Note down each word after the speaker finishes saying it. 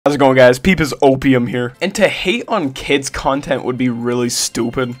How's it going, guys? Peep is Opium here. And to hate on kids content would be really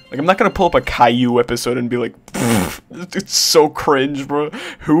stupid. Like, I'm not gonna pull up a Caillou episode and be like, it's so cringe, bro.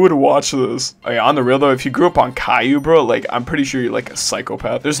 Who would watch this? Oh, yeah, on the real though, if you grew up on Caillou, bro, like, I'm pretty sure you're like a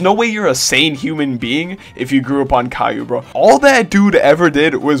psychopath. There's no way you're a sane human being if you grew up on Caillou, bro. All that dude ever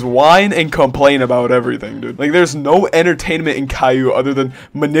did was whine and complain about everything, dude. Like, there's no entertainment in Caillou other than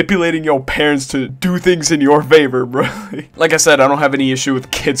manipulating your parents to do things in your favor, bro. Like I said, I don't have any issue with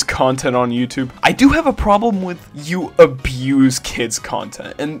kids content on YouTube. I do have a problem with you abuse kids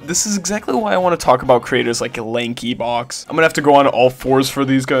content, and this is exactly why I want to talk about creators like LankyBox. I'm gonna have to go on all fours for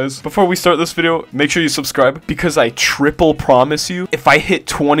these guys. Before we start this video, make sure you subscribe, because I triple promise you, if I hit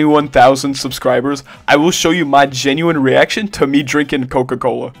 21,000 subscribers, I will show you my genuine reaction to me drinking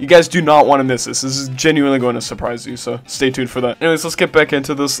Coca-Cola. You guys do not want to miss this. This is genuinely going to surprise you, so stay tuned for that. Anyways, let's get back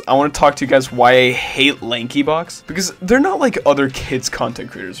into this. I want to talk to you guys why I hate LankyBox, because they're not like other kids content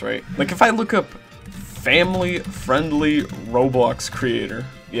creators, right? Like, if I look up family-friendly Roblox creator,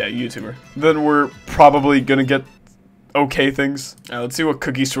 yeah, YouTuber, then we're probably gonna get okay things. Let's see what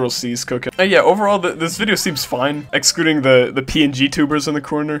Cookie Swirl C's cooking. Yeah, overall, this video seems fine, excluding the PNG tubers in the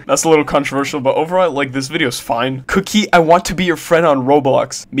corner. That's a little controversial, but overall, like, this video's fine. Cookie, I want to be your friend on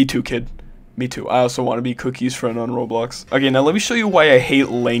Roblox. Me too, kid. Me too. I also want to be Cookie's friend on Roblox. Okay, now let me show you why I hate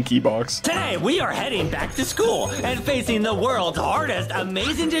LankyBox. Today, we are heading back to school and facing the world's hardest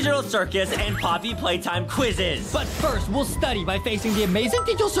Amazing Digital Circus and Poppy Playtime quizzes. But first, we'll study by facing the Amazing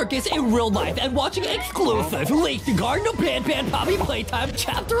Digital Circus in real life and watching exclusive Lake the Garden of Pan Poppy Playtime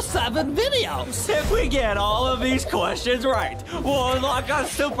Chapter 7 videos. If we get all of these questions right, we'll unlock a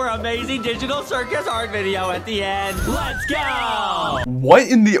super amazing Digital Circus art video at the end. Let's go! What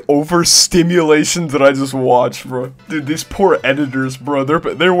in the overstimulation did I just watch, bro? Dude, these poor editors, bro,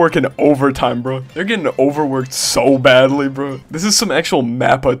 they're working overtime, bro. They're getting overworked so badly, bro. This is some actual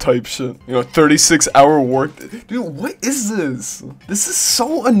Mappa type shit. You know, 36-hour work. Dude, what is this? This is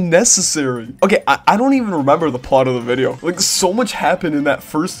so unnecessary. Okay, I don't even remember the plot of the video. Like, so much happened in that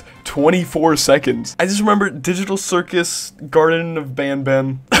first 24 seconds. I just remember Digital Circus, Garden of Ban.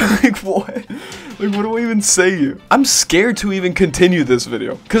 Like, what? Like, what do I even say? I'm scared to even continue this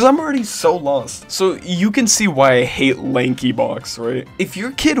video, because I'm already so lost. So, you can see why I hate LankyBox, right? If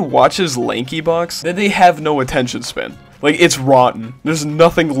your kid watches LankyBox, then they have no attention span. Like, it's rotten. There's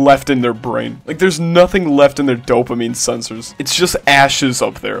nothing left in their brain. Like, there's nothing left in their dopamine sensors. It's just ashes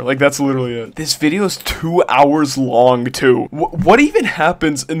up there. Like, that's literally it. This video is 2 hours long, too. What even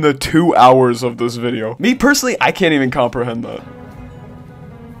happens in the 2 hours of this video? Me, personally, I can't even comprehend that.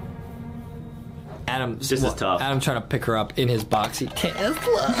 Adam, This is tough. Adam trying to pick her up in his boxy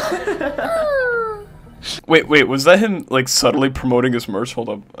Tesla. Wait, was that him, like, subtly promoting his merch? Hold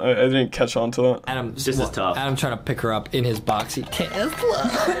up. I didn't catch on to that. Adam, This is tough. Adam trying to pick her up in his boxy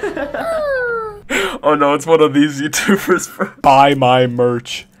Tesla. Oh no, it's one of these YouTubers, bro. Buy my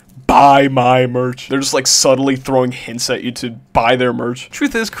merch. Buy my merch. They're just like subtly throwing hints at you to buy their merch.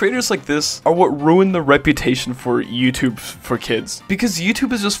 Truth is, creators like this are what ruin the reputation for YouTube for kids, because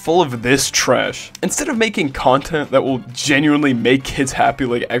YouTube is just full of this trash. Instead of making content that will genuinely make kids happy,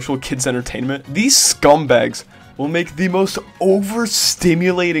 like actual kids entertainment, these scumbags will make the most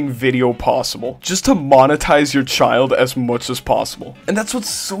overstimulating video possible just to monetize your child as much as possible. And that's what's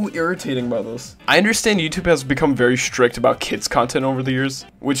so irritating about this. I understand YouTube has become very strict about kids content over the years,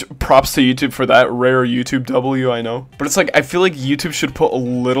 which props to YouTube for that. Rare YouTube W, I know. But it's like, I feel like YouTube should put a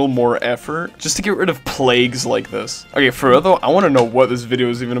little more effort just to get rid of plagues like this. Okay, for real though, I want to know what this video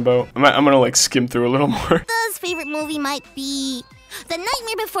is even about. I'm gonna like skim through a little more. His favorite movie might be The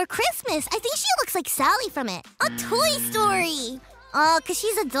Nightmare Before Christmas. I think she looks like Sally from it. A Toy Story. Oh, cause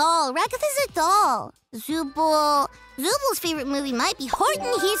she's a doll. Ragatha's a doll. Zubul's favorite movie might be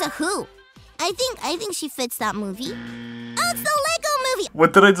Horton Hears a Who. I think she fits that movie. Oh, it's the Lego movie.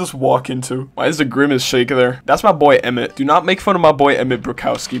 What did I just walk into? Why is the grimace shake there? That's my boy Emmett. Do not make fun of my boy Emmett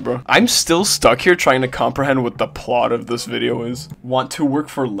Brukowski, bro. I'm still stuck here trying to comprehend what the plot of this video is. Want to work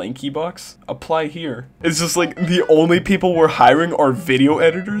for LankyBox? Apply here. It's just like the only people we're hiring are video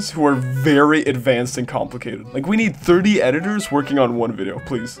editors who are very advanced and complicated. Like, we need 30 editors working on one video,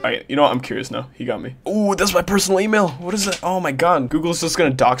 please. Alright, you know what? I'm curious now. He got me. Ooh, that's my personal email. What is that? Oh my god. Google's just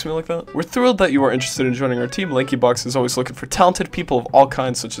gonna dox me like that? We're thrilled that you are interested in joining our team. LankyBox is always looking for talented people of all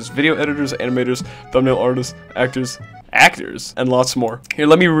kinds, such as video editors, animators, thumbnail artists, actors, and lots more. Here,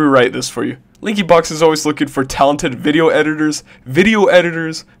 let me rewrite this for you. LankyBox is always looking for talented video editors.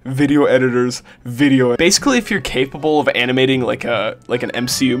 Basically, if you're capable of animating like an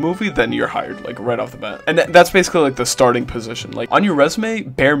MCU movie, then you're hired, like right off the bat. And that's basically like the starting position. Like on your resume,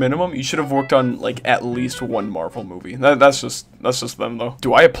 bare minimum, you should have worked on like at least one Marvel movie. That's just them though.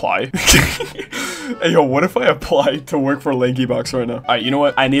 Do I apply? Hey yo, what if I apply to work for LankyBox right now? Alright, you know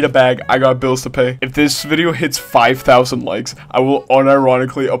what? I need a bag. I got bills to pay. If this video hits 5,000 likes, I will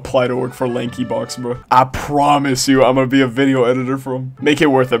unironically apply to work for LankyBox, bro. I promise you, I'm gonna be a video editor for them. Make it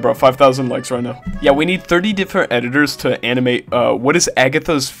worth it, bro. 5,000 likes right now. Yeah, we need 30 different editors to animate, what is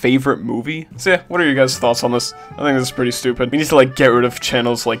Agatha's favorite movie? So yeah, what are your guys' thoughts on this? I think this is pretty stupid. We need to, like, get rid of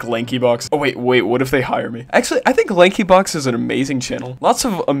channels like LankyBox. Oh, wait, what if they hire me? Actually, I think LankyBox is an amazing channel. Lots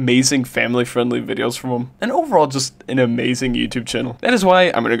of amazing family-friendly videos from them. And overall, just an amazing YouTube channel. That is why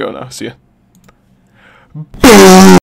I'm gonna go now. See ya.